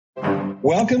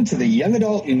Welcome to the Young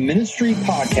Adult Ministry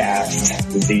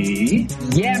Podcast, the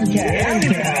Yamcast,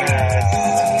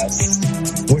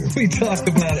 where we talk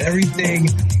about everything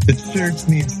the church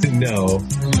needs to know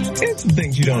and some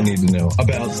things you don't need to know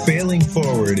about failing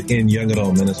forward in young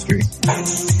adult ministry.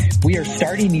 We are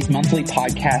starting these monthly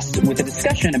podcasts with a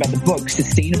discussion about the book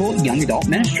Sustainable Young Adult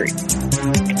Ministry.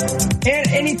 And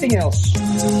anything else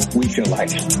we feel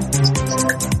like.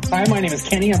 Hi, my name is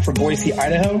Kenny. I'm from Boise,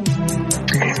 Idaho.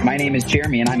 My name is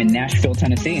Jeremy, and I'm in Nashville,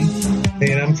 Tennessee.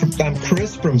 And I'm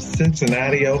Chris from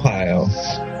Cincinnati, Ohio.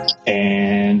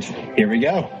 And here we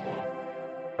go.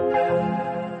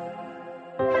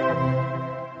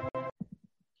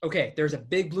 Okay, there's a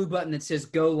big blue button that says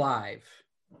go live.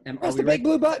 That's the big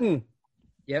blue button.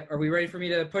 Yep. Are we ready for me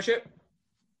to push it?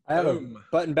 I have a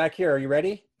button back here. Are you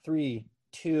ready? 3,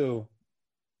 2,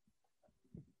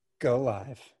 go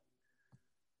live.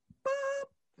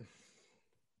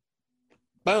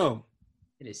 Boom.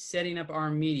 It is setting up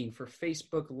our meeting for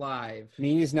Facebook Live.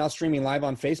 Meeting is now streaming live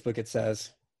on Facebook, it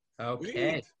says.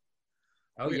 Okay. Sweet.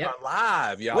 Oh, We're yeah. on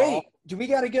live, y'all. Wait, do we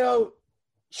got to go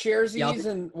Sharesies Y'all-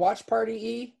 and Watch Party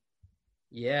E?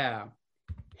 Yeah.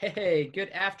 Hey,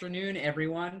 good afternoon,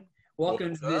 everyone.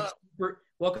 Welcome to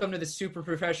the super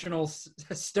professional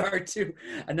start to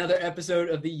another episode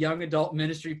of the Young Adult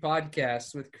Ministry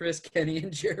Podcast with Chris, Kenny,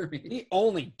 and Jeremy. We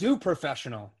only do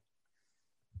professional.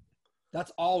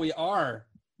 That's all we are.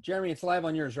 Jeremy, it's live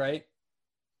on yours, right?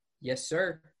 Yes,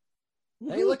 sir.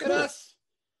 Hey, look at us.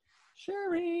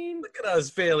 Sharing. Look at us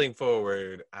failing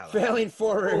forward. I like Failing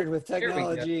forward with There we go.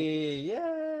 technology.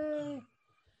 Yay.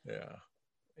 it.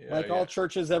 Yeah. Like all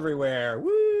churches everywhere.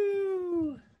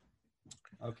 Woo!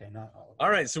 Okay, not all of them. All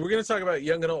right, so we're going to talk about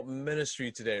young adult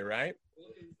ministry today, right?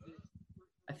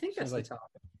 I think that's the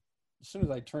topic. As soon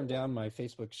as I turn down my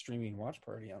Facebook streaming watch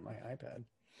party on my iPad.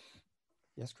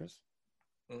 Yes, Chris?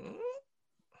 Mm-hmm.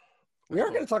 We are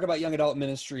going to talk about young adult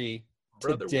ministry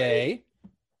Brother today.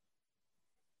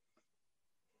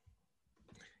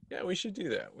 Yeah, we should do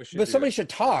that. But somebody should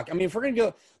talk. I mean, if we're going to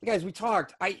go, guys, we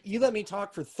talked. You let me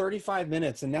talk for 35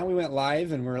 minutes, and now we went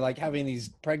live, and we're like having these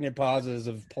pregnant pauses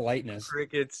of politeness.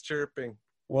 Crickets chirping.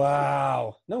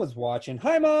 Wow. No one's watching.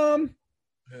 Hi, Mom.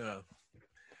 Yeah.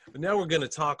 But now we're going to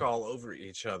talk all over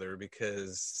each other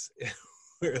because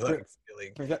we're like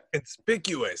feeling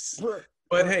conspicuous.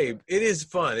 But hey, it is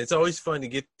fun. It's always fun to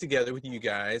get together with you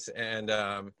guys. And,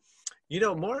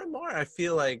 more and more, I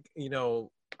feel like,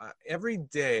 every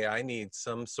day I need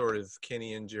some sort of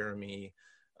Kenny and Jeremy,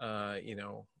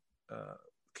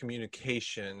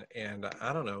 communication. And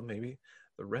I don't know, maybe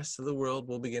the rest of the world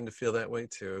will begin to feel that way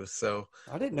too. So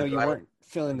I didn't know you weren't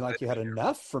feeling like you had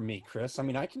enough for me, Chris. I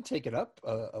mean, I can take it up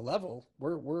a level.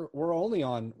 We're only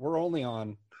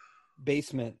on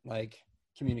basement like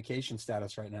communication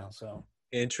status right now. So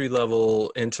entry-level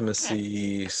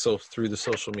intimacy through the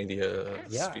social media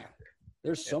sphere.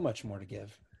 There's so much more to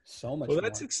give. So much Well, more.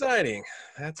 that's exciting.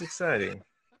 That's exciting.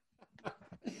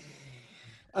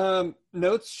 Show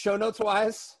notes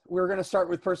wise, we're going to start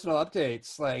with personal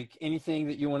updates, like anything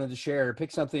that you wanted to share. Pick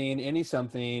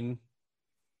something.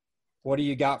 What do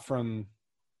you got from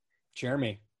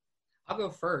Jeremy? I'll go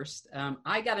first.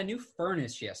 I got a new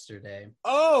furnace yesterday.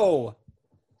 Oh,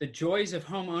 The joys of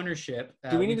home ownership.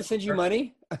 do we need to send you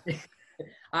money?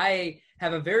 I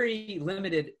have a very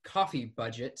limited coffee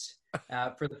budget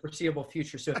for the foreseeable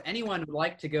future. So if anyone would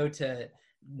like to go to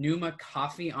Numa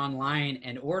Coffee online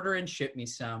and order and ship me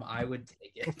some, I would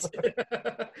take it.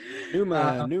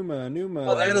 Numa.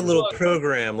 Well, I had a little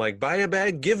program like buy a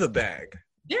bag, give a bag.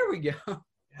 There we go.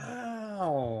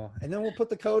 Wow. And then we'll put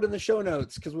the code in the show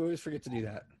notes because we always forget to do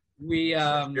that.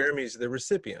 Jeremy's the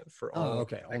recipient for all. Oh,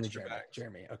 okay. Only extra bags.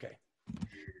 Jeremy. Okay.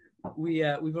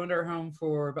 We've owned our home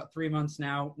for about 3 months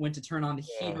now. Went to turn on the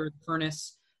heater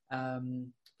furnace for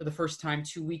the first time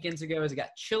 2 weekends ago as it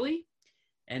got chilly,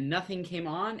 and nothing came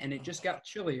on, and it just got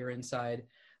chillier inside.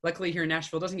 Luckily here in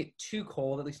Nashville, it doesn't get too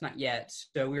cold, at least not yet,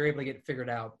 so we were able to get it figured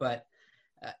out. But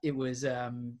it was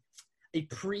a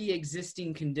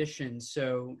pre-existing condition,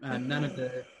 so none of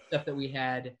the stuff that we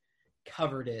had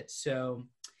covered it. So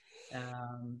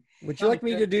would you like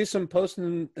me to do some post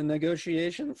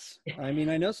negotiations? I mean,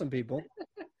 I know some people.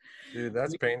 Dude,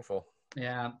 that's painful.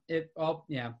 Yeah,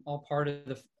 all part of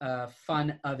the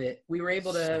fun of it. We were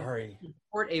able to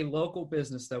support a local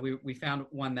business, though. We found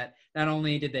one that not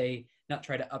only did they not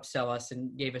try to upsell us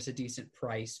and gave us a decent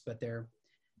price, but they're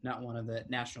not one of the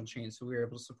national chains. So we were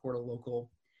able to support a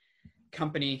local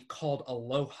company called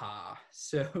Aloha.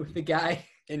 So the guy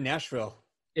in Nashville,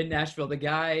 the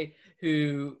guy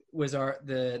who was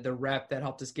the rep that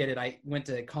helped us get it, I went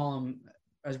to call him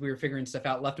as we were figuring stuff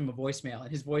out, left him a voicemail,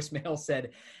 and his voicemail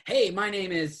said, "Hey, my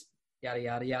name is yada,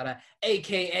 yada, yada,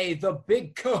 AKA the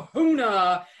Big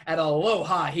Kahuna at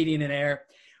Aloha Heating and Air,"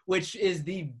 which is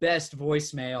the best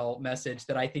voicemail message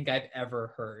that I think I've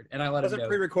ever heard. And I let him know. It wasn't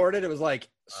pre-recorded. It was like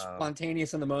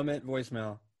spontaneous in the moment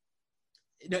voicemail.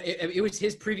 No, it was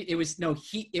his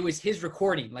it was his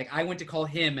recording. Like, I went to call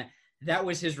him. That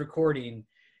was his recording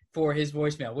for his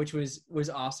voicemail, which was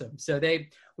awesome. So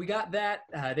we got that.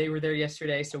 They were there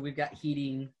yesterday. So we've got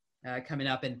heating coming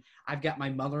up, and I've got my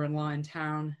mother-in-law in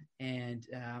town. And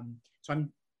so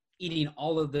I'm eating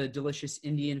all of the delicious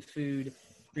Indian food,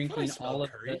 drinking all of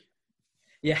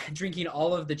drinking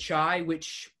all of the chai,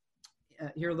 which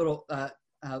here a little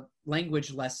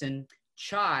language lesson.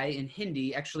 Chai in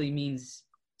Hindi actually means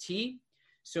tea.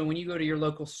 So when you go to your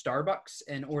local Starbucks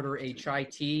and order a chai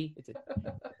tea, it's a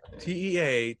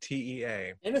TEA.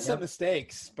 Innocent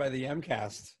mistakes by the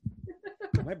MCAST.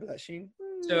 Am I blushing?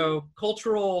 So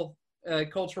cultural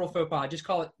faux pas. Just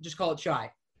call it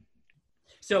chai.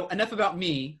 So enough about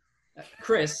me.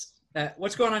 Chris,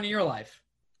 what's going on in your life?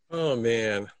 Oh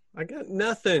man, I got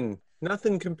nothing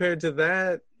compared to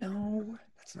that. No,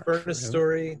 that's not Furnace true.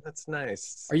 story. That's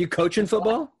nice. Are you coaching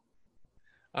football?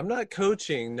 I'm not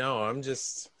coaching. No, I'm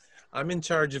in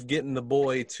charge of getting the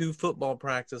boy to football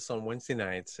practice on Wednesday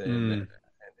nights, and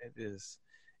it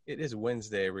is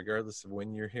Wednesday, regardless of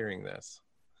when you're hearing this.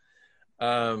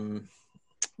 Yeah,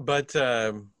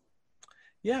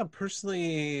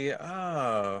 personally,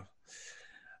 I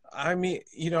mean,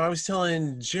 I was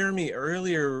telling Jeremy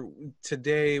earlier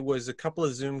today was a couple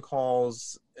of Zoom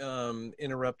calls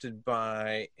interrupted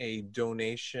by a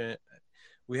donation.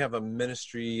 We have a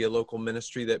local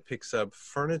ministry that picks up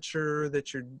furniture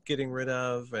that you're getting rid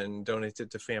of and donates it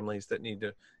to families that need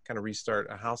to kind of restart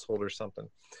a household or something.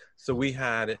 So we've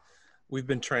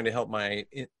been trying to help my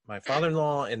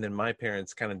father-in-law and then my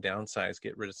parents kind of downsize,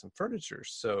 get rid of some furniture.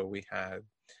 So we had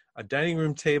a dining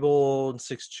room table,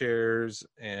 6 chairs,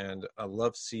 and a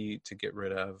love seat to get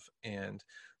rid of. And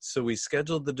so we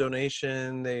scheduled the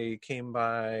donation. They came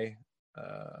by,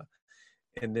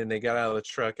 and then they got out of the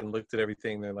truck and looked at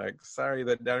everything. They're like, "Sorry,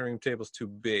 that dining room table's too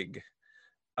big.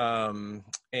 And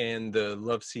the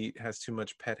love seat has too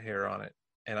much pet hair on it."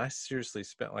 And I seriously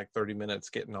spent like 30 minutes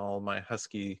getting all my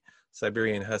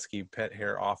Siberian Husky pet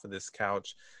hair off of this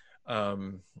couch.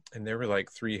 And there were like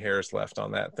 3 hairs left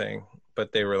on that thing,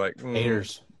 but they were like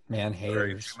haters, man,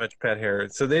 sorry, haters. too much pet hair.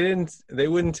 So they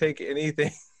wouldn't take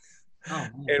anything. Oh,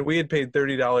 and we had paid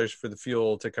 $30 for the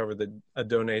fuel to cover a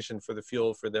donation for the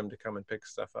fuel for them to come and pick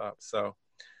stuff up. So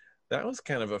that was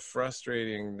kind of a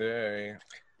frustrating day.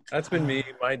 That's been me,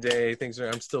 my day.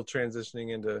 I'm still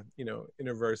transitioning into,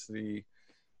 InterVarsity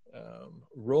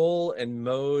role and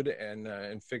mode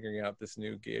and figuring out this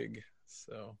new gig.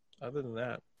 So other than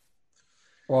that.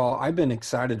 Well, I've been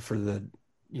excited for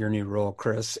your new role,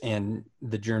 Chris, and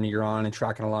the journey you're on and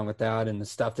tracking along with that and the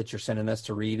stuff that you're sending us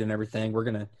to read and everything.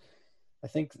 I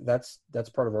think that's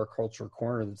part of our culture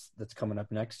corner that's coming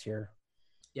up next here.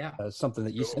 Yeah. Something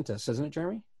that you sent us, isn't it,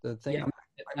 Jeremy? The thing. Yeah.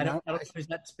 I don't know if there's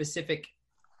that specific,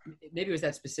 maybe it was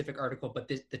that specific article, but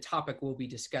the topic we'll be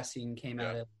discussing came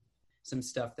out of some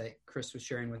stuff that Chris was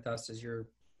sharing with us as you're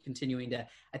continuing to,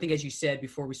 I think, as you said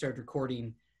before we started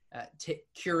recording,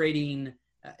 curating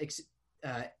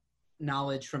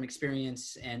knowledge from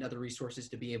experience and other resources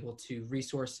to be able to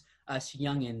resource us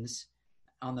youngins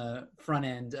on the front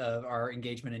end of our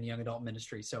engagement in young adult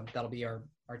ministry. So that'll be our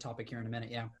topic here in a minute.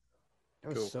 Yeah.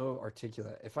 That was so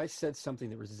articulate. If I said something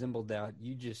that resembled that,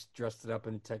 you just dressed it up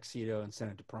in a tuxedo and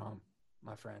sent it to prom,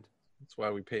 my friend. That's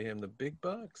why we pay him the big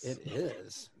bucks. It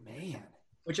is, man.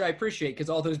 Which I appreciate, because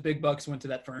all those big bucks went to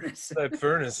that furnace. That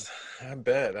furnace, I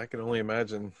bet. I can only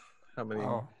imagine how many.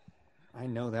 Oh, I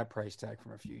know that price tag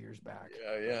from a few years back.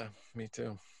 Yeah, me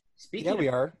too. Speaking we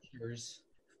are. Cultures,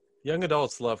 young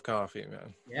adults love coffee,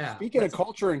 man. Yeah. Speaking of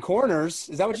culture and corners,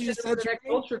 is that what you just said? That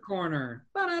culture corner.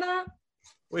 Ba-da-da.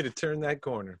 Way to turn that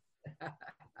corner.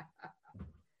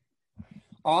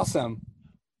 Awesome.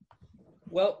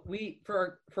 Well,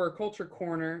 for our culture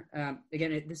corner,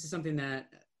 again, this is something that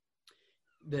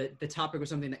the topic was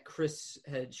something that Chris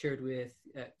had shared with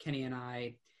Kenny and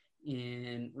I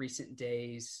in recent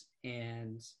days,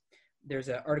 and there's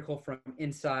an article from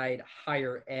Inside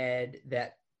Higher Ed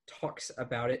that talks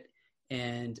about it.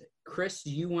 And Chris,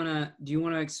 do you want to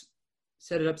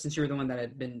set it up, since you're the one that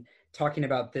had been talking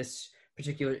about this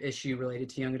particular issue related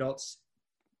to young adults?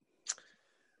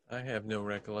 I have no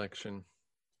recollection.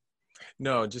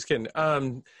 No, just kidding.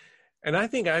 And I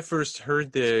think I first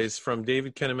heard this from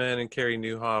David Kinnaman and Carey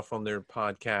Nieuwhof on their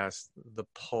podcast, The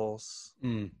Pulse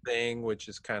thing, which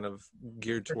is kind of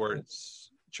geared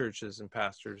towards churches and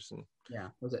pastors. And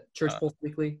was it Church Pulse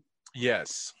Weekly?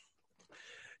 Yes.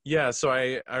 Yeah, so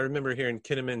I remember hearing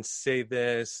Kinnaman say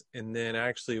this, and then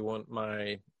actually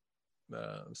my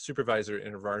supervisor at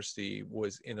InterVarsity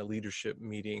was in a leadership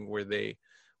meeting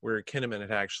where Kinnaman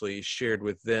had actually shared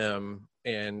with them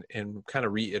and kind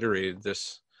of reiterated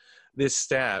this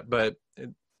stat. But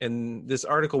in this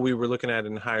article we were looking at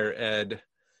in Higher Ed,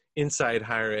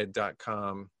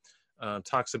 InsideHigherEd.com,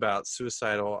 talks about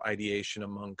suicidal ideation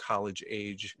among college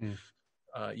age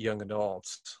young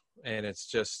adults, and it's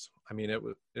just, I mean, it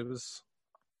was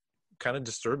kind of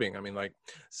disturbing. I mean, like,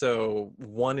 so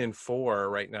 1 in 4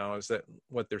 right now is that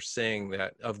what they're saying,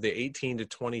 that of the 18 to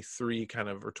 23 kind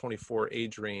of, or 24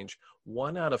 age range,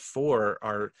 1 out of 4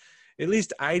 are at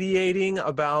least ideating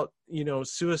about,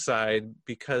 suicide,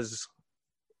 because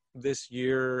this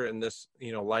year and this,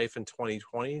 life in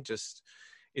 2020 just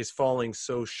is falling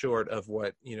so short of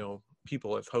what,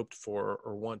 people have hoped for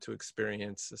or want to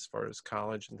experience as far as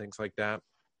college and things like that.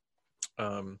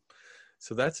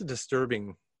 So that's a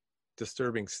disturbing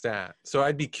stat. So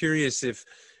I'd be curious if,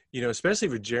 especially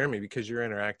for Jeremy, because you're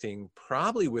interacting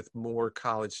probably with more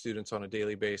college students on a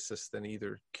daily basis than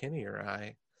either Kenny or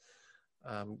I.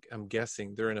 I'm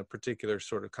guessing they're in a particular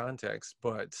sort of context,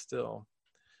 but still,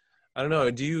 I don't know.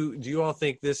 Do you all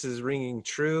think this is ringing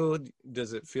true?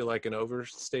 Does it feel like an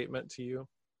overstatement to you?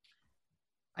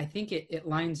 I think it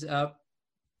lines up,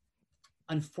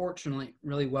 unfortunately,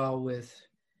 really well with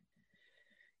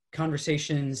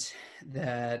conversations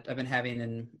that I've been having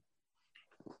and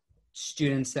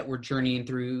students that we're journeying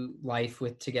through life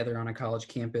with together on a college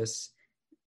campus,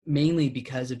 mainly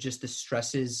because of just the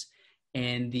stresses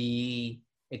and the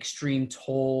extreme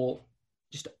toll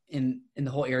just in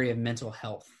the whole area of mental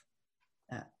health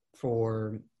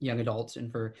for young adults,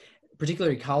 and for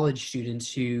particularly college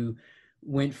students who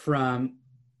went from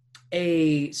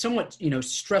a somewhat,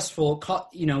 stressful,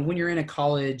 when you're in a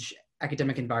college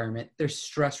academic environment, there's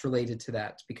stress related to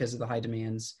that because of the high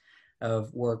demands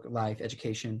of work, life,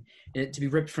 education. And to be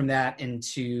ripped from that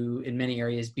into, in many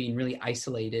areas, being really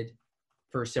isolated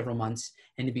for several months,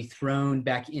 and to be thrown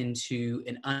back into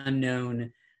an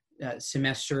unknown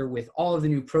semester with all of the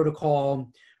new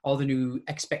protocol, all the new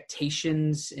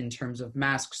expectations in terms of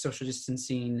masks, social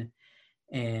distancing,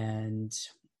 and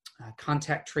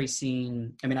contact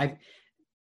tracing. I mean, I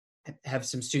have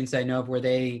some students that I know of where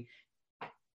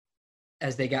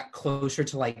as they got closer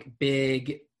to like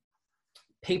big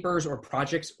papers or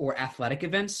projects or athletic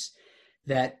events,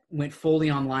 that went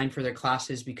fully online for their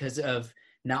classes because of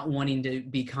not wanting to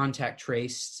be contact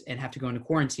traced and have to go into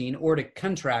quarantine or to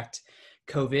contract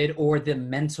COVID, or the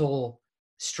mental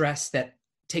stress that,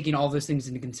 taking all those things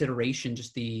into consideration,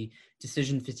 just the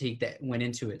decision fatigue that went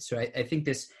into it. So I think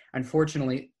this,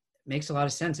 unfortunately, makes a lot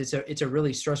of sense. It's a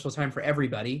really stressful time for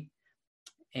everybody,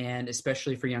 and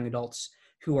especially for young adults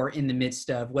who are in the midst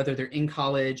of, whether they're in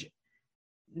college,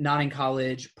 not in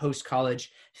college,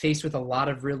 post-college, faced with a lot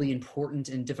of really important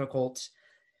and difficult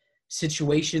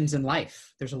situations in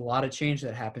life. There's a lot of change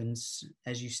that happens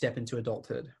as you step into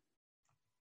adulthood.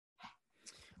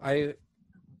 I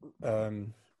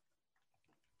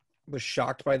was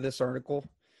shocked by this article,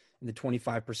 the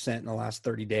 25% in the last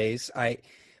 30 days. I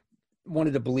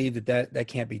wanted to believe that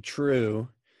can't be true.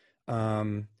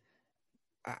 I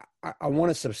want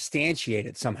to substantiate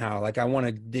it somehow. Like, I want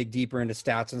to dig deeper into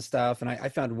stats and stuff. And I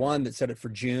found one that said it for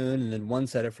June, and then one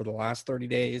said it for the last 30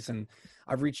 days. And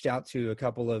I've reached out to a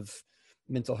couple of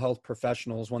mental health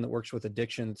professionals, one that works with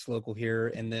addiction that's local here.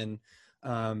 And then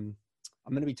I'm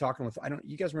going to be talking with,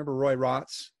 you guys remember Roy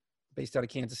Rotz, based out of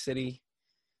Kansas City?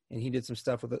 And he did some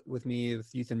stuff with me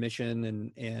with Youth in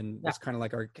Mission, and was kind of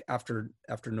like our after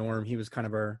Norm. He was kind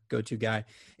of our go-to guy.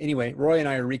 Anyway, Roy and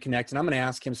I are reconnecting. I'm going to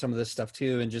ask him some of this stuff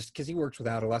too, and just because he works with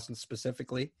adolescents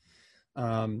specifically,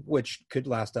 which could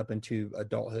last up into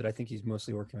adulthood. I think he's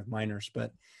mostly working with minors.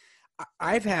 But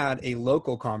I've had a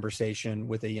local conversation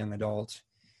with a young adult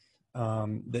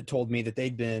that told me that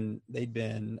they'd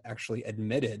been actually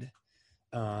admitted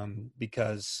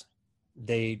because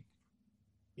they,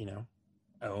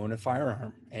 own a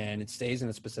firearm, and it stays in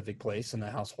a specific place in the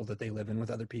household that they live in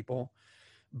with other people,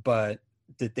 but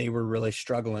that they were really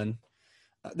struggling.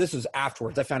 This was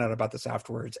afterwards. I found out about this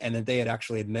afterwards, and that they had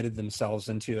actually admitted themselves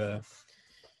into a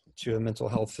mental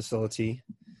health facility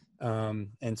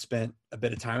and spent a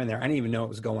bit of time in there. I didn't even know what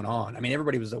was going on. I mean,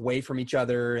 everybody was away from each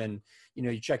other, and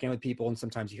you check in with people, and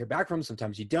sometimes you hear back from them,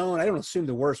 sometimes you don't. I don't assume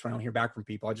the worst when I don't hear back from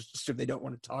people. I just assume they don't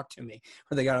want to talk to me,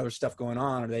 or they got other stuff going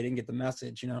on, or they didn't get the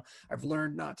message. I've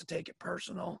learned not to take it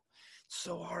personal. It's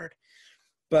so hard.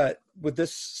 But with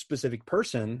this specific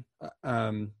person,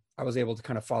 I I was able to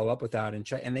kind of follow up with that and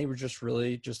check, and they were just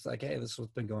really just like, hey, this is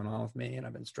what's been going on with me, and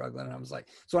I've been struggling. And I was like,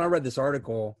 so when I read this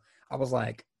article, I was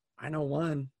like, I know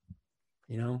one,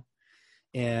 you know,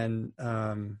 and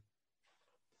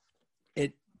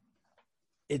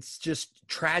it's just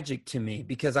tragic to me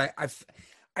because I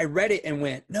read it and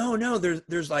went, no,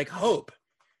 there's like hope.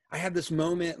 I had this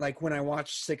moment like when I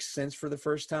watched Sixth Sense for the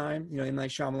first time, you know, M. Night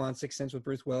Shyamalan, Sixth Sense with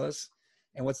Bruce Willis,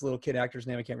 and what's the little kid actor's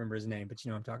name? I can't remember his name, but you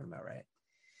know what I'm talking about, right?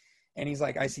 And he's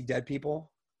like, I see dead people.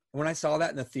 And when I saw that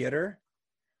in the theater,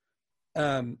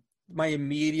 my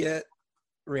immediate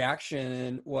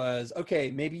reaction was,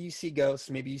 okay, maybe you see ghosts,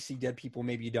 maybe you see dead people,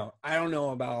 maybe you don't. I don't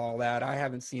know about all that. I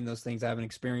haven't seen those things. I haven't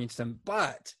experienced them,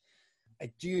 but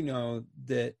I do know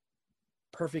that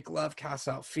perfect love casts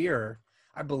out fear.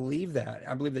 I believe that.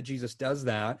 I believe that Jesus does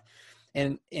that.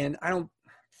 And I don't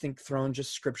think throwing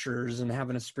just scriptures and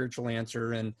having a spiritual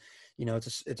answer and, you know,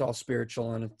 it's all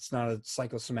spiritual and it's not a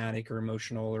psychosomatic or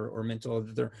emotional or mental.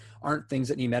 There aren't things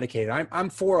that need medicated. I'm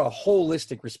for a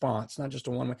holistic response, not just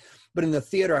a one way. But in the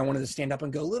theater, I wanted to stand up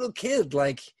and go, little kid,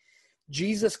 like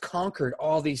Jesus conquered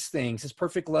all these things. His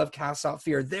perfect love casts out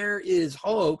fear. There is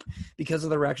hope because of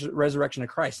the resurrection of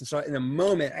Christ. And so in a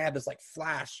moment, I had this like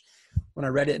flash when I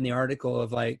read it in the article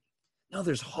of like, no,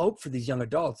 there's hope for these young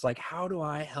adults. Like, how do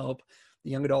I help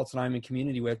the young adults that I'm in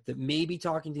community with that may be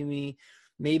talking to me,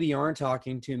 maybe aren't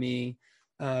talking to me?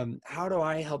 How do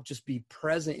I help just be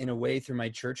present in a way through my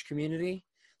church community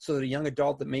so that a young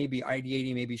adult that may be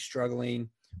ideating, may be struggling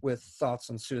with thoughts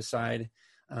on suicide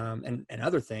and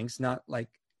other things, not like,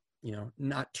 you know,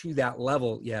 not to that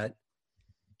level yet,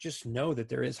 just know that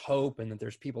there is hope and that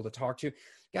there's people to talk to.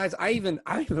 Guys, I even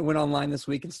went online this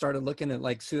week and started looking at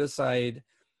like suicide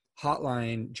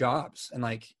hotline jobs and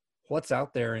like what's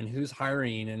out there and who's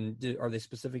hiring and are they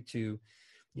specific to,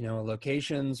 you know,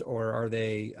 locations, or are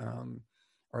they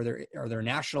are there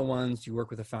national ones? Do you work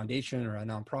with a foundation or a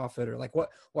nonprofit, or like what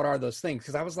are those things?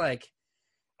 Because I was like,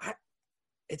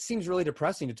 it seems really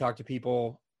depressing to talk to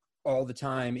people all the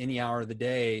time, any hour of the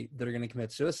day, that are going to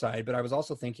commit suicide. But I was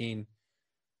also thinking,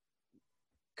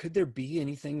 could there be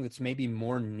anything that's maybe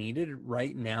more needed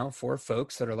right now for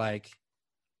folks that are like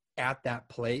at that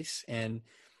place? And,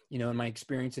 you know, in my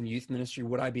experience in youth ministry,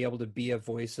 would I be able to be a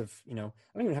voice of, you know,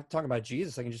 I don't even have to talk about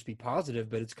Jesus. I can just be positive,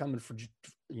 but it's coming from,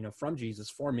 you know, from Jesus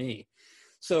for me.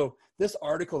 So this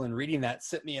article and reading that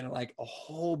sent me in like a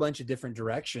whole bunch of different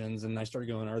directions. And I started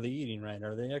going, are they eating right?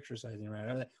 Are they exercising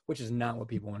right? Which is not what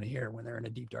people want to hear when they're in a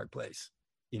deep, dark place,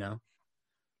 you know,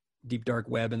 deep, dark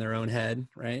web in their own head.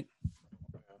 Right.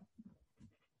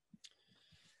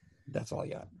 That's all I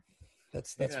got.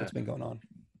 That's what's been going on.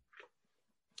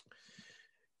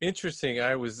 Interesting.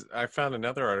 I found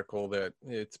another article that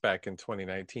it's back in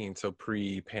 2019, so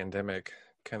pre-pandemic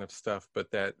kind of stuff, but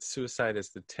that suicide is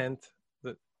the 10th,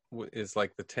 that is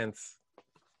like the 10th,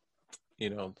 you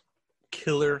know,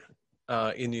 killer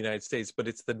in the United States, but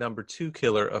it's the number 2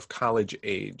 killer of college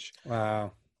age.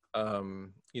 Wow.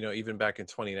 You know, even back in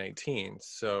 2019.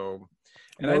 So,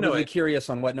 and I'm I know really curious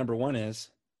on what number 1 is.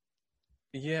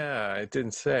 Yeah, it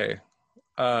didn't say.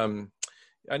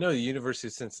 I know the University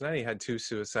of Cincinnati had 2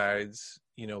 suicides,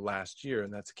 you know, last year,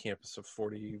 and that's a campus of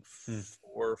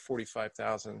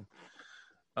 45,000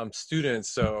 students.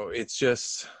 So it's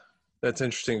just, that's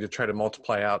interesting to try to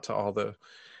multiply out to all the,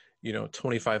 you know,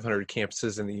 2,500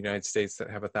 campuses in the United States that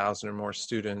have 1,000 or more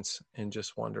students, and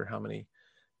just wonder how many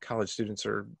college students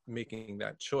are making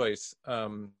that choice.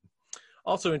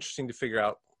 Also interesting to figure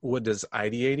out, what does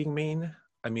ideating mean?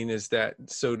 I mean, is that,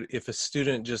 so if a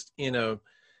student just in a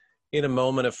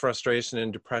moment of frustration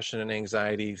and depression and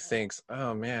anxiety thinks,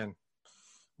 oh man,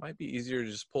 might be easier to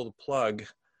just pull the plug,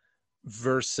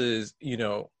 versus, you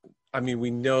know, I mean, we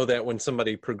know that when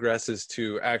somebody progresses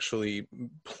to actually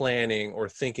planning or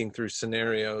thinking through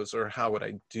scenarios, or how would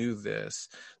I do this,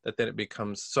 that then it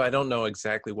becomes, so I don't know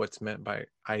exactly what's meant by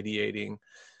ideating,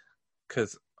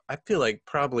 because I feel like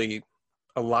probably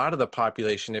a lot of the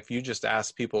population, if you just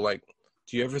ask people like,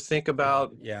 do you ever think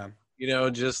about, you know,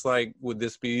 just like, would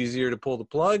this be easier to pull the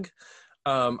plug?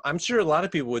 I'm sure a lot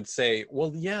of people would say,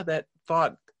 well, yeah, that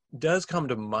thought does come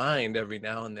to mind every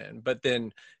now and then. But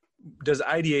then, does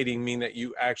ideating mean that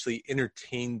you actually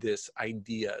entertain this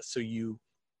idea? So you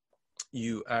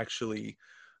actually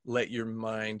let your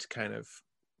mind kind of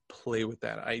play with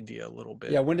that idea a little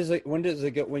bit. Yeah. When does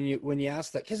it go, when you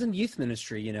ask that? Because in youth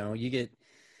ministry, you know, you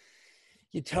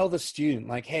tell the student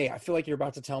like, hey, I feel like you're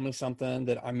about to tell me something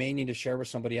that I may need to share with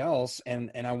somebody else. And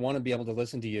I want to be able to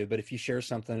listen to you. But if you share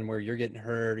something where you're getting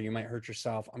hurt or you might hurt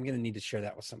yourself, I'm going to need to share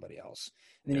that with somebody else.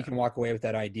 And then you can walk away with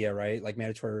that idea, right? Like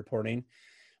mandatory reporting.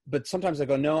 But sometimes I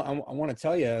go, no, I want to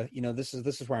tell you, you know, this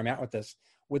is where I'm at with this.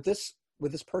 with this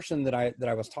person that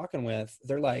I was talking with,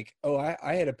 they're like, oh,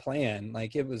 I had a plan.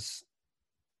 Like it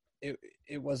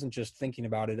wasn't just thinking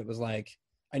about it. It was like,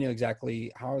 I knew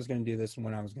exactly how I was going to do this and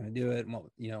when I was going to do it. And what,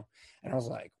 you know, and I was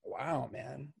like, wow,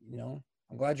 man, you know,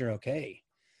 I'm glad you're okay.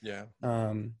 Yeah.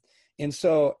 And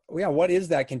so, yeah, what is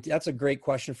that? That's a great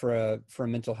question for a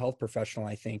mental health professional,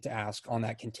 I think, to ask on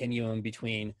that continuum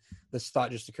between this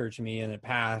thought just occurred to me in the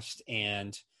past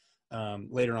and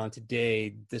later on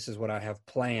today, this is what I have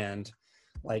planned.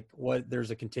 Like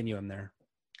there's a continuum there.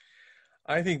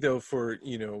 I think though, for,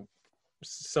 you know,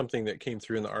 something that came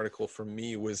through in the article for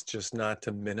me was just not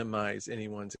to minimize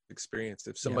anyone's experience.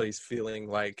 If somebody's feeling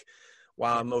like,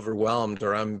 wow, I'm overwhelmed,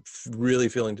 or I'm really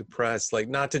feeling depressed, like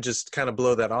not to just kind of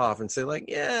blow that off and say like,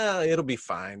 yeah, it'll be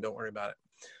fine, don't worry about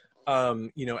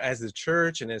it. You know, as the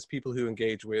church and as people who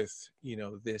engage with, you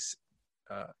know, this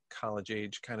college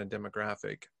age kind of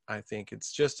demographic, I think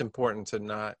it's just important to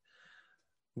not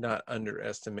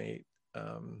underestimate,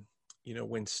 you know,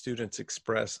 when students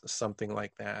express something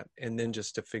like that, and then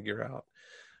just to figure out,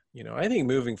 you know, I think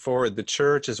moving forward, the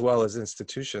church as well as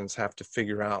institutions have to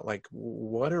figure out, like,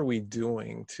 what are we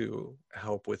doing to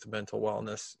help with mental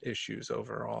wellness issues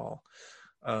overall?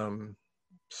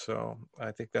 So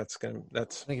I think I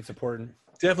think it's important.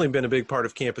 Definitely been a big part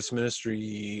of campus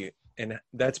ministry. And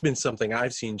that's been something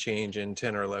I've seen change in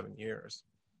 10 or 11 years,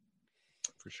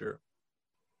 for sure.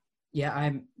 Yeah,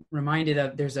 I'm reminded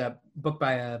of, there's a book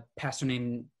by a pastor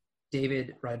named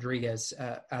David Rodriguez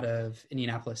out of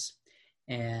Indianapolis.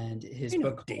 And his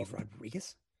book, Dave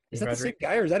Rodriguez, is that the same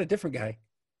guy or is that a different guy?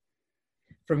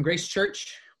 From Grace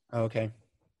Church. Oh, okay.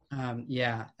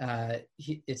 Yeah.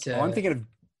 I'm thinking of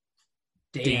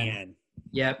Dan.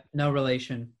 Yep. No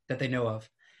relation that they know of.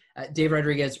 Dave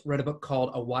Rodriguez wrote a book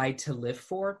called A Why to Live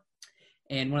For.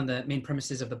 And one of the main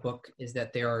premises of the book is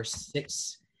that there are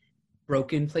 6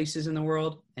 broken places in the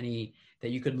world, and that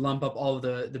you could lump up all of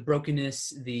the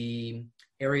brokenness, the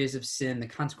areas of sin, the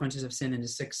consequences of sin into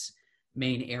 6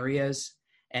 main areas,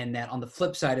 and that on the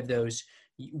flip side of those,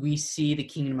 we see the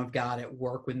kingdom of God at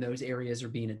work when those areas are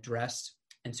being addressed.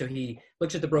 And so he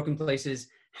looks at the broken places,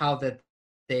 how that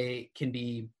they can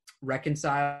be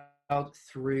reconciled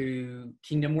through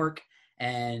kingdom work,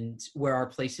 and where are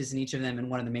places in each of them. And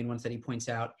one of the main ones that he points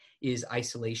out is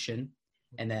isolation,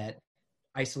 and that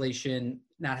isolation,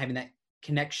 not having that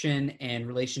connection and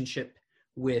relationship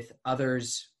with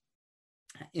others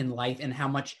in life, and how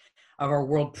much of our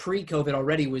world pre-COVID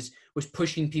already was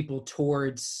pushing people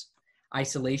towards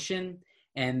isolation,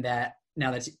 and that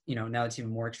now that's even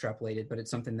more extrapolated, but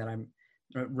it's something that I'm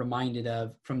reminded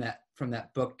of from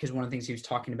that book, because one of the things he was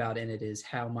talking about in it is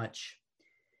how much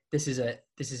this is an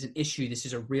issue, this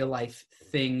is a real life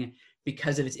thing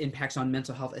because of its impacts on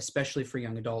mental health, especially for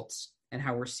young adults, and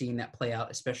how we're seeing that play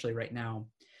out, especially right now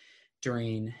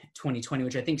during 2020,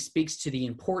 which I think speaks to the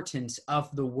importance of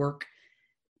the work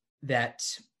that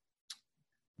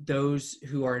those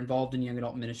who are involved in young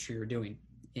adult ministry are doing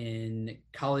in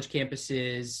college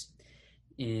campuses,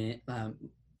 in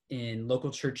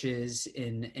local churches,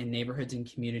 in neighborhoods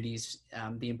and communities,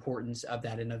 the importance of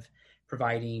that and of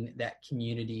providing that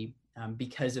community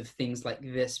because of things like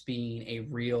this being a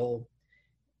real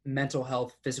mental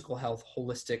health, physical health,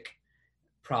 holistic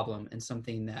problem, and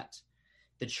something that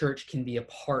the church can be a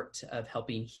part of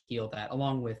helping heal that,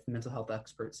 along with mental health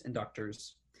experts and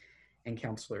doctors and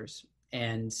counselors.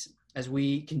 And as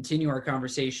we continue our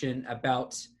conversation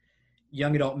about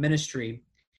young adult ministry,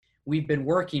 we've been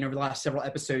working over the last several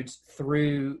episodes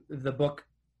through the book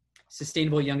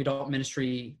Sustainable Young Adult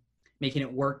Ministry, Making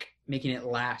It Work, Making It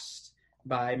Last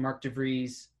by Mark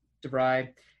DeVries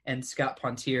and Scott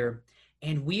Pontier.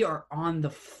 And we are on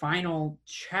the final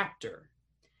chapter.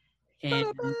 And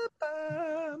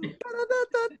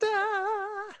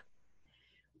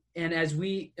as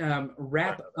we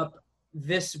wrap up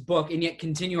this book and yet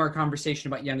continue our conversation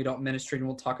about young adult ministry, and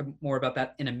we'll talk more about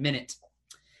that in a minute,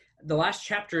 the last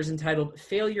chapter is entitled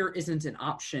Failure Isn't an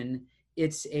Option,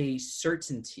 It's a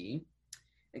Certainty.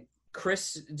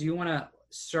 Chris, do you want to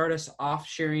start us off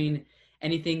sharing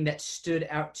anything that stood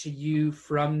out to you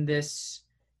from this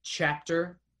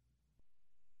chapter?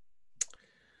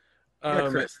 Yeah,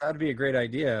 Chris, that'd be a great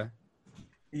idea.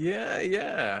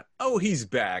 Yeah. Oh, he's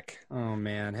back. Oh,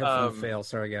 man. Headphone fail.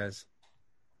 Sorry, guys.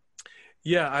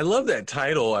 Yeah, I love that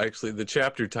title, actually, the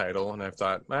chapter title. And I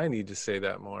thought, I need to say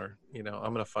that more. You know,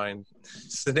 I'm going to find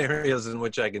scenarios in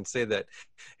which I can say that,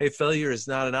 hey, failure is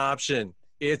not an option.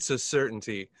 It's a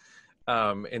certainty.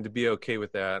 And to be okay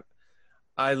with that.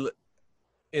 And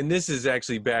this is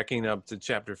actually backing up to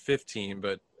chapter 15,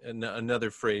 but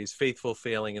another phrase, faithful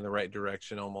failing in the right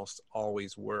direction almost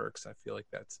always works. I feel like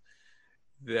that's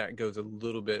that goes a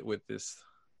little bit with this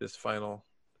final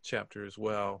chapter as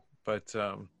well. But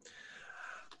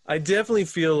I definitely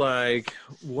feel like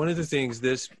one of the things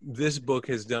this book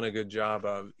has done a good job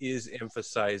of is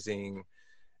emphasizing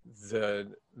the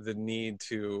need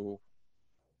to,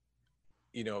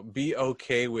 be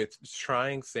okay with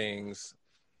trying things,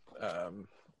 and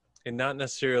not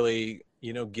necessarily,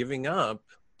 giving up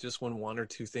just when one or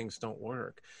two things don't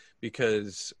work.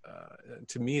 Because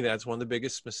to me, that's one of the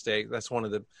biggest mistakes. That's one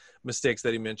of the mistakes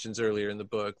that he mentions earlier in the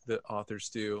book that authors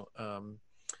do.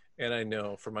 And I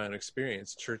know from my own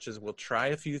experience, churches will try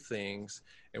a few things,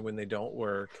 and when they don't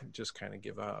work, just kind of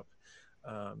give up.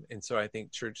 And so I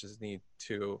think churches need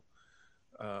to,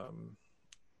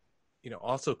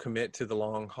 also commit to the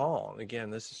long haul. And again,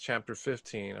 this is chapter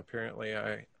 15. Apparently,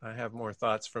 I have more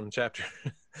thoughts from chapter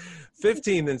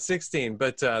 15 than 16,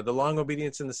 but the long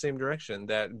obedience in the same direction,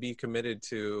 that be committed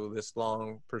to this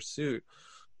long pursuit.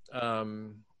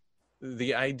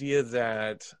 The idea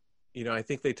that, I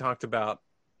think they talked about,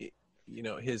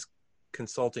 his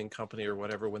consulting company or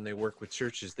whatever, when they work with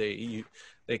churches, they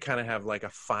kind of have like a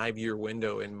 5-year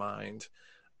window in mind.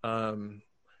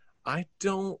 I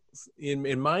don't,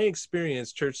 in my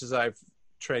experience, churches I've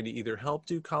tried to either help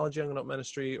do college young adult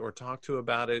ministry or talk to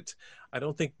about it, I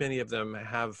don't think many of them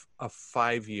have a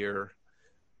 5-year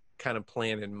kind of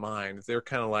plan in mind. They're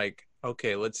kind of like,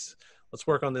 okay, let's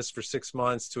work on this for 6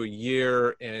 months to a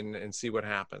year and see what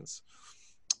happens.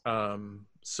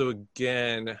 So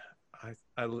again,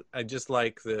 I just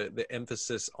like the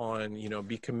emphasis on,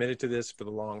 be committed to this for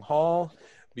the long haul,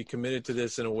 be committed to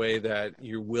this in a way that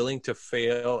you're willing to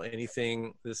fail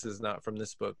anything. This is not from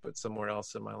this book, but somewhere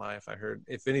else in my life, I heard,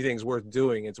 if anything's worth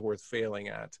doing, it's worth failing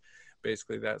at.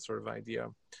 Basically that sort of idea.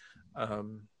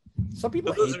 Some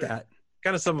people hate that.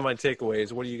 Kind of some of my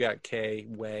takeaways. What do you got, Kay,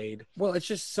 Wade? Well, it's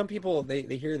just some people, they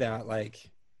hear that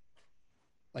like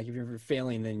if you're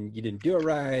failing, then you didn't do it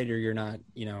right, or you're not,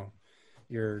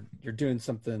 you're doing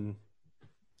something,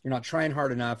 you're not trying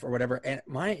hard enough or whatever. And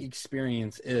my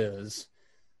experience is,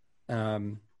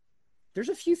 there's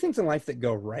a few things in life that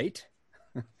go right,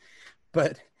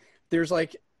 but there's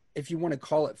like, if you want to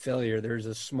call it failure, there's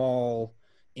a small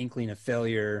inkling of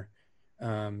failure,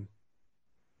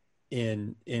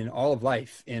 in all of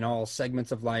life, in all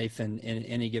segments of life, and in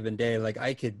any given day. Like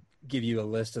I could give you a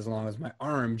list as long as my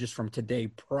arm just from today,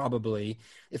 probably,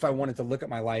 if I wanted to look at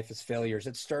my life as failures.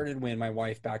 It started when my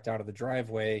wife backed out of the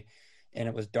driveway and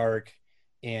it was dark,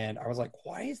 and I was like,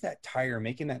 why is that tire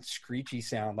making that screechy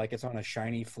sound like it's on a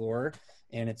shiny floor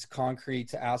and it's concrete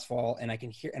to asphalt, and I can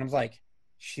hear, and I was like,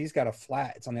 she's got a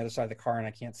flat, it's on the other side of the car and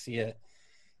I can't see it.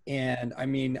 And I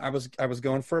mean, I was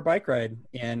going for a bike ride,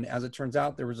 and as it turns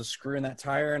out, there was a screw in that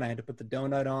tire, and I had to put the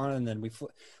donut on, and then we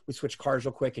switched cars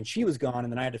real quick, and she was gone,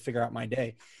 and then I had to figure out my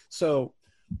day. So,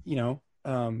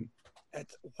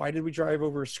 why did we drive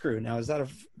over a screw? Now, is that a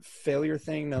failure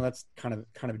thing? No, that's kind of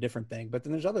a different thing. But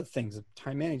then there's other things,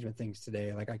 time management things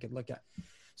today, like I could look at.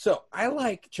 So I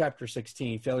like chapter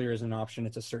 16. Failure is an option;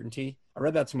 it's a certainty. I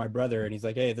read that to my brother, and he's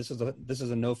like, "Hey, this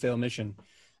is a no-fail mission,"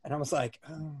 and I was like,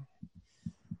 "Oh."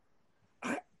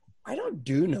 I don't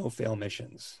do no-fail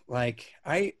missions. Like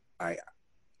I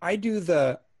do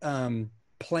the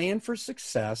plan for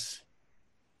success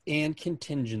and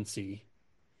contingency.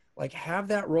 Like have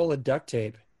that roll of duct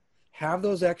tape, have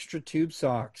those extra tube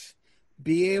socks,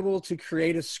 be able to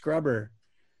create a scrubber.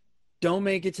 Don't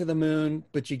make it to the moon,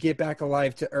 but you get back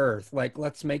alive to Earth. Like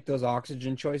let's make those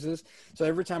oxygen choices. So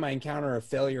every time I encounter a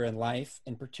failure in life,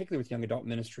 and particularly with young adult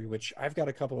ministry, which I've got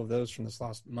a couple of those from this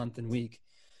last month and week,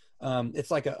 it's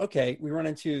like, we run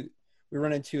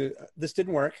into this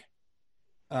didn't work.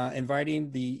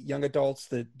 Inviting the young adults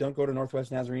that don't go to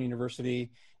Northwest Nazarene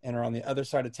University and are on the other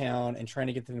side of town and trying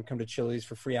to get them to come to Chili's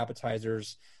for free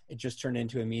appetizers. It just turned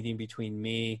into a meeting between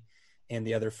me and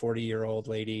the other 40-year-old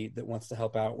lady that wants to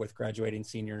help out with graduating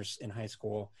seniors in high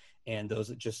school and those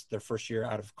that just their first year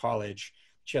out of college.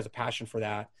 She has a passion for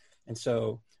that. And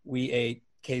so we ate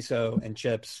queso and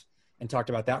chips and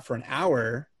talked about that for an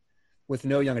hour with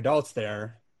no young adults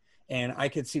there. And I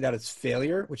could see that as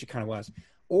failure, which it kind of was.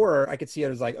 Or I could see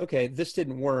it as like, okay, this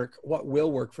didn't work. What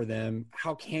will work for them?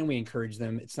 How can we encourage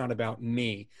them? It's not about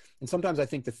me. And sometimes I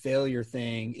think the failure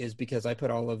thing is because I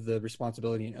put all of the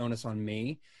responsibility and onus on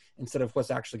me instead of what's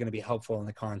actually going to be helpful in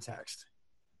the context.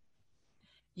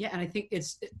 Yeah, and I think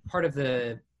it's part of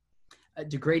the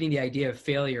degrading the idea of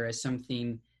failure as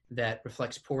something that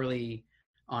reflects poorly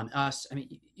on us. I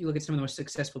mean, you look at some of the most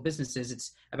successful businesses,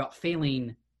 it's about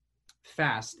failing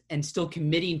fast and still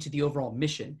committing to the overall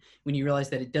mission. When you realize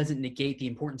that it doesn't negate the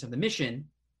importance of the mission,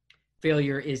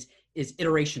 failure is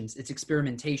iterations, it's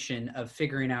experimentation of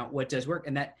figuring out what does work.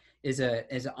 And that is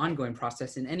an ongoing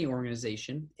process in any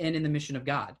organization and in the mission of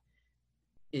God.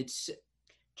 It's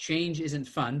change isn't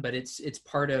fun, but it's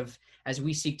part of, as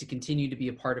we seek to continue to be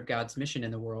a part of God's mission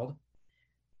in the world,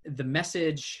 the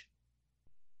message,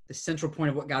 the central point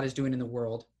of what God is doing in the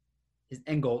world, his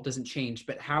end goal doesn't change,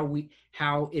 but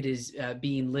how it is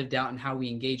being lived out and how we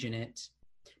engage in it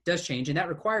does change. And that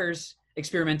requires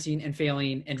experimenting and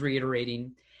failing and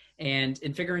reiterating and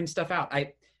figuring stuff out.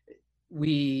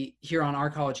 We here on our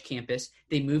college campus,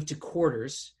 they moved to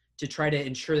quarters to try to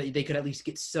ensure that they could at least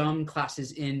get some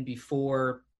classes in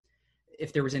before,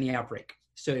 if there was any outbreak.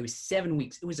 So it was 7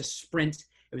 weeks. It was a sprint.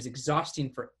 It was exhausting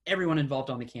for everyone involved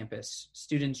on the campus.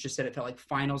 Students just said it felt like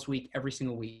finals week every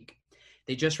single week.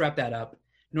 They just wrapped that up.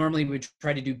 Normally we would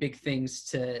try to do big things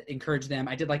to encourage them.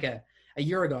 I did like a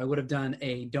year ago, I would have done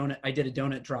a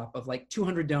donut drop of like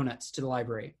 200 donuts to the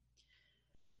library.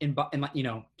 And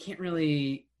can't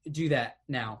really do that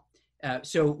now.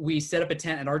 So we set up a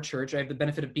tent at our church. I have the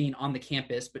benefit of being on the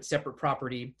campus, but separate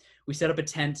property. We set up a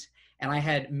tent and I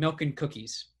had milk and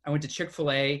cookies. I went to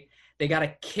Chick-fil-A. They got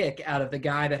a kick out of the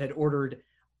guy that had ordered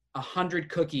 100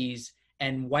 cookies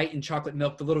and white and chocolate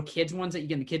milk, the little kids ones that you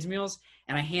get in the kids meals.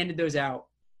 And I handed those out.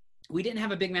 We didn't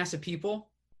have a big mass of people.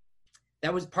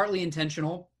 That was partly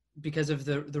intentional because of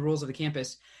the rules of the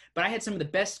campus. But I had some of the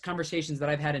best conversations that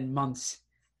I've had in months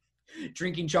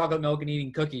drinking chocolate milk and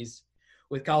eating cookies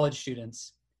with college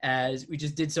students as we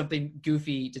just did something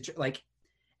goofy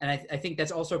and I think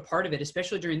that's also part of it,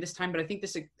 especially during this time. But I think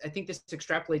this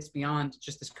extrapolates beyond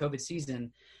just this COVID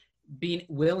season, being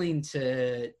willing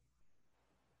to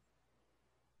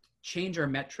change our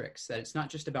metrics, that it's not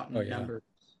just about numbers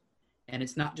and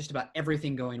it's not just about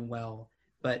everything going well,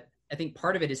 but I think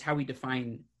part of it is how we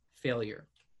define failure.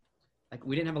 Like,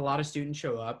 we didn't have a lot of students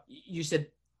show up. You said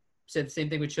the same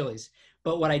thing with Chili's.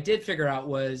 But what I did figure out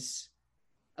was,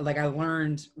 like, I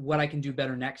learned what I can do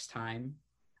better next time.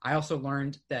 I also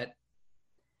learned that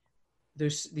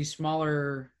these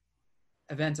smaller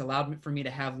events allowed for me to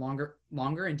have longer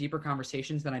and deeper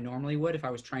conversations than I normally would if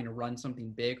I was trying to run something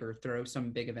big or throw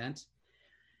some big event.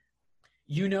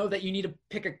 You know that you need to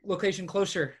pick a location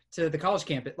closer to the college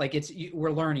campus. Like,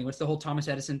 we're learning. What's the whole Thomas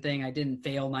Edison thing? I didn't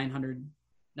fail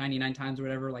 999 times or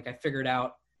whatever. Like, I figured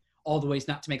out all the ways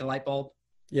not to make a light bulb.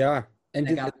 Yeah. And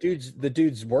the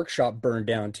dude's workshop burned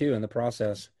down too in the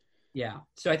process. Yeah.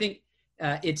 So I think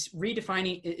it's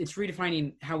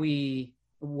redefining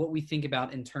what we think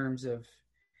about in terms of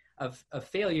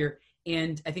failure.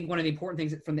 And I think one of the important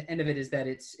things from the end of it is that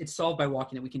it's solved by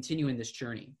walking, that we continue in this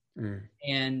journey.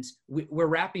 And we're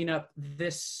wrapping up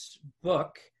this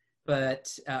book,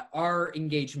 but our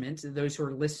engagement, those who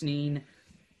are listening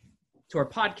to our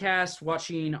podcast,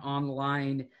 watching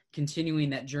online, continuing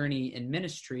that journey in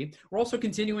ministry, we're also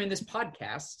continuing this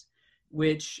podcast,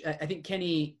 which I think,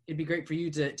 Kenny, it'd be great for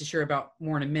you to share about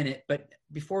more in a minute. But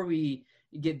before we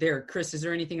get there, Chris, is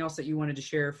there anything else that you wanted to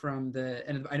share from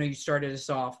and I know you started us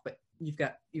off, but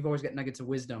you've always got nuggets of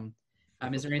wisdom.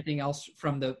 Is there anything else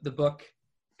from the book?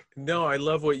 No, I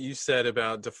love what you said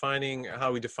about defining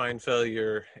how we define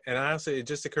failure. And honestly, it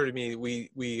just occurred to me,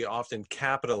 we often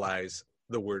capitalize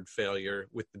the word failure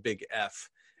with the big F.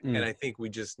 And I think we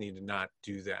just need to not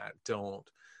do that.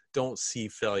 Don't see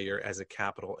failure as a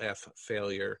capital F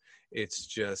failure. It's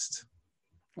just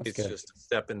a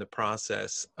step in the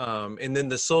process. And then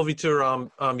the solvitur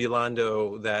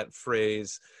ambulando, that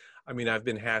phrase, I mean, I've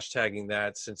been hashtagging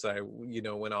that since I,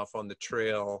 went off on the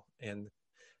trail, and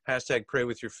hashtag pray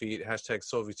with your feet, hashtag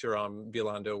solvitur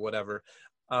ambulando, whatever.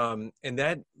 And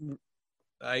that,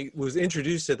 I was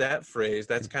introduced to that phrase.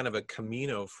 That's kind of a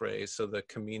Camino phrase. So the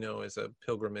Camino is a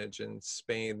pilgrimage in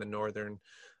Spain, the northern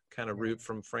kind of route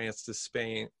from France to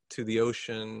Spain, to the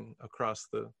ocean across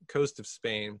the coast of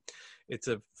Spain. It's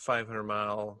a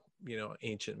 500-mile,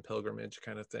 ancient pilgrimage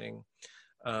kind of thing.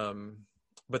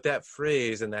 But that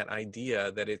phrase and that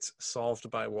idea that it's solved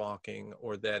by walking,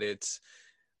 or that it's,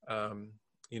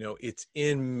 it's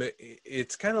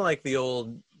kind of like the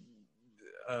old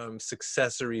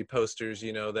successory posters,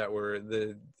 that were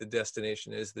the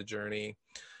destination is the journey.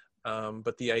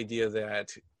 But the idea that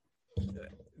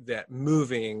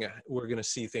moving, we're going to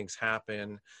see things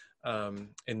happen, and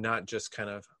not just kind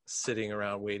of sitting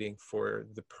around waiting for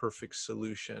the perfect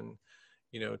solution,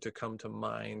 to come to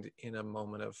mind in a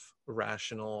moment of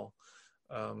rational,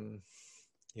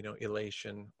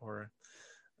 elation, or,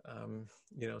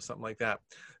 something like that.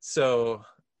 So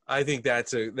I think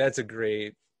that's a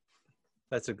great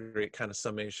kind of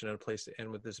summation and a place to end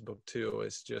with this book too.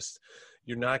 Is just,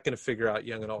 you're not going to figure out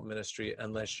young adult ministry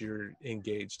unless you're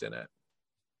engaged in it,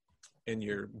 and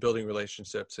you're building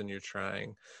relationships and you're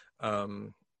trying.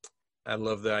 I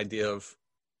love the idea of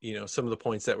some of the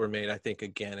points that were made, I think,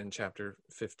 again, in chapter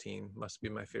 15, must be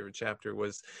my favorite chapter,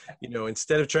 was,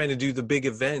 instead of trying to do the big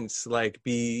events, like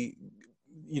do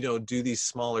these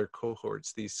smaller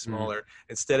cohorts, these smaller,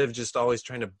 instead of just always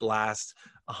trying to blast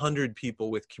 100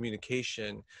 people with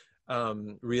communication,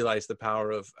 realize the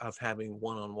power of having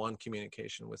one-on-one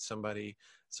communication with somebody.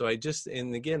 So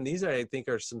and again, these I think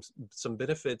are some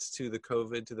benefits to the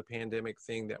COVID, to the pandemic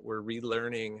thing that we're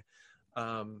relearning,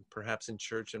 perhaps in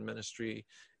church and ministry,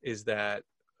 is that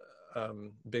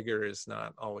bigger is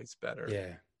not always better.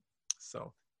 Yeah.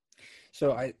 So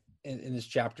in this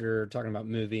chapter talking about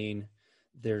moving,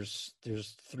 there's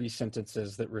 3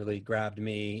 sentences that really grabbed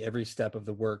me. Every step of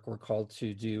the work we're called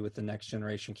to do with the next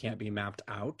generation can't be mapped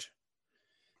out.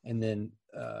 And then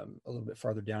a little bit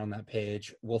farther down that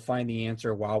page, we'll find the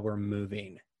answer while we're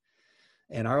moving.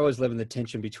 And I always live in the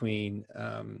tension between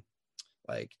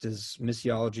does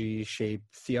missiology shape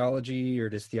theology, or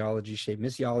does theology shape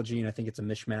missiology? And I think it's a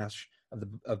mishmash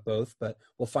of both, but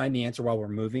we'll find the answer while we're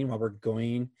moving, while we're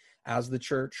going as the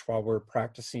church, while we're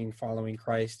practicing following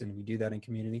Christ, and we do that in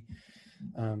community.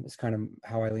 It's kind of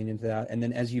how I lean into that. And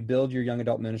then as you build your young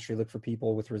adult ministry, look for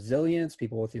people with resilience,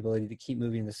 people with the ability to keep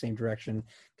moving in the same direction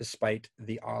despite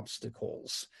the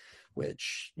obstacles,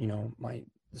 which,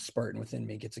 the Spartan within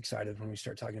me gets excited when we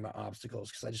start talking about obstacles,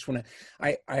 because I just want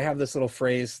to, I have this little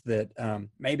phrase that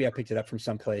maybe I picked it up from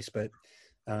someplace, but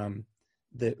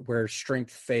that where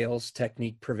strength fails,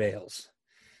 technique prevails.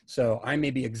 So I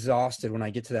may be exhausted when I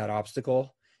get to that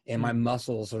obstacle, and my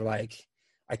muscles are like,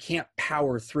 I can't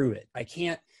power through it. I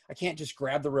can't just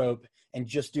grab the rope and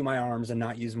just do my arms and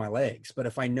not use my legs. But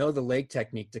if I know the leg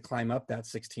technique to climb up that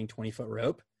 16, 20-foot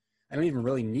rope, I don't even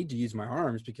really need to use my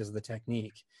arms because of the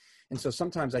technique. And so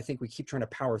sometimes I think we keep trying to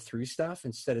power through stuff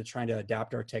instead of trying to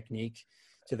adapt our technique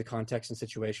to the context and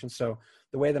situation. So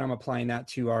the way that I'm applying that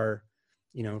to our,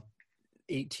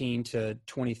 18 to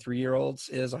 23-year-olds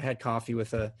is, I had coffee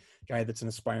with a guy that's an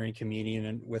aspiring comedian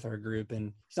and with our group,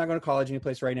 and he's not going to college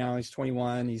anyplace right now. He's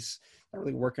 21. He's not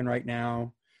really working right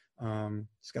now.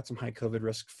 He's got some high COVID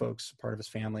risk folks, part of his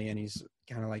family. And he's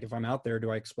kind of like, if I'm out there,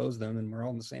 do I expose them? And we're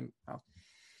all in the same house.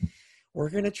 We're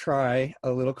going to try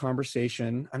a little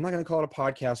conversation. I'm not going to call it a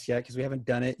podcast yet because we haven't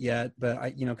done it yet,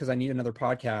 but because I need another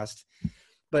podcast.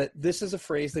 But this is a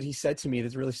phrase that he said to me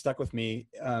that's really stuck with me.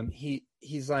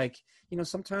 He's like,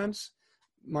 sometimes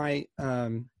my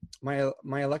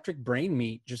electric brain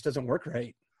meat just doesn't work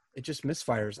right. It just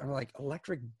misfires. I'm like,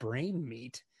 electric brain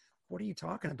meat? What are you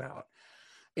talking about?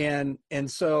 And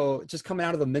so just coming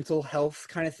out of the mental health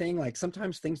kind of thing, like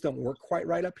sometimes things don't work quite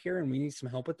right up here and we need some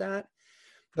help with that.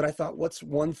 But I thought, what's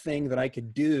one thing that I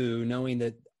could do, knowing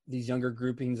that these younger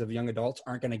groupings of young adults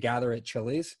aren't going to gather at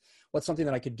Chili's? What's something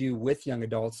that I could do with young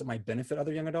adults that might benefit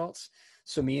other young adults?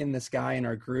 So me and this guy in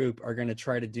our group are going to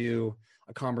try to do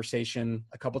a conversation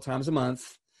a couple times a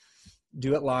month,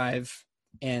 do it live,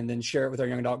 and then share it with our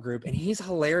young adult group. And he's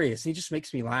hilarious. He just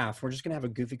makes me laugh. We're just going to have a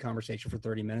goofy conversation for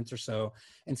 30 minutes or so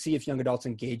and see if young adults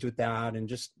engage with that and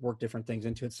just work different things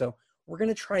into it. So we're going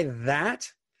to try that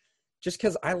just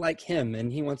because I like him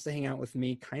and he wants to hang out with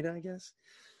me, kind of, I guess.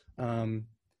 And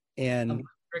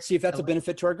see if that's a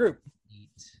benefit to our group.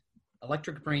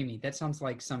 Electric Brain Meat. That sounds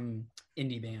like some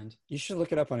indie band. You should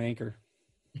look it up on Anchor.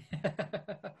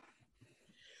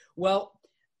 Well,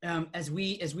 as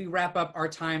we wrap up our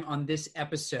time on this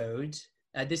episode,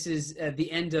 this is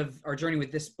the end of our journey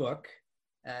with this book,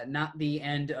 not the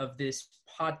end of this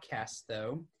podcast,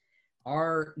 though.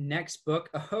 Our next book,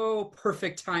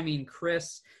 perfect timing,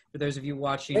 Chris, for those of you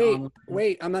watching.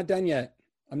 Wait, I'm not done yet.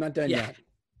 Not done yet.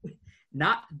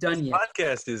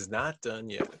 Podcast is not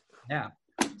done yet. Yeah.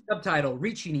 Subtitle,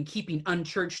 Reaching and Keeping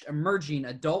Unchurched Emerging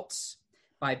Adults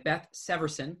by Beth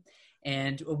Severson.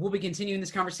 And we'll be continuing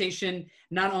this conversation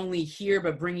not only here,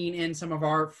 but bringing in some of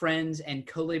our friends and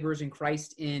co-laborers in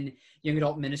Christ in young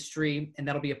adult ministry. And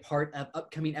that'll be a part of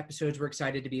upcoming episodes. We're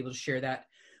excited to be able to share that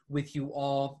with you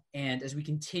all. And as we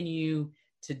continue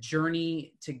to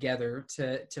journey together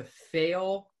to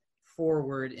fail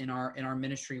forward in our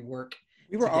ministry work.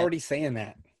 We were already saying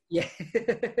that. Yeah.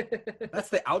 That's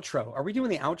the outro. Are we doing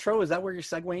the outro? Is that where you're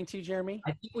segueing to, Jeremy?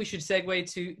 I think we should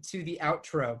segue to the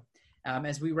outro.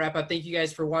 As we wrap up, thank you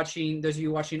guys for watching. Those of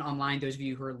you watching online, those of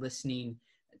you who are listening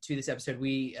to this episode,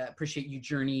 we appreciate you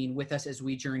journeying with us as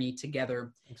we journey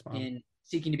together. Thanks, Mom. In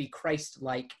seeking to be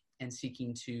Christ-like and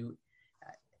seeking to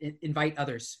invite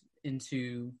others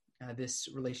into this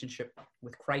relationship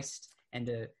with Christ and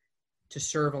to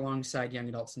serve alongside young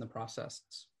adults in the process.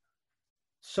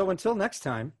 So until next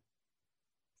time,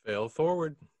 fail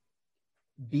forward.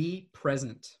 Be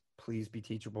present. Please be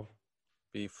teachable.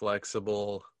 Be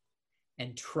flexible.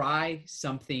 And try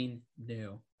something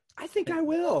new. I think I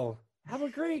will. Have a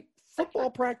great football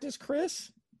practice,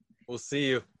 Chris. We'll see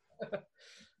you.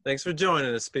 Thanks for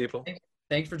joining us, people.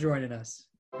 Thanks for joining us.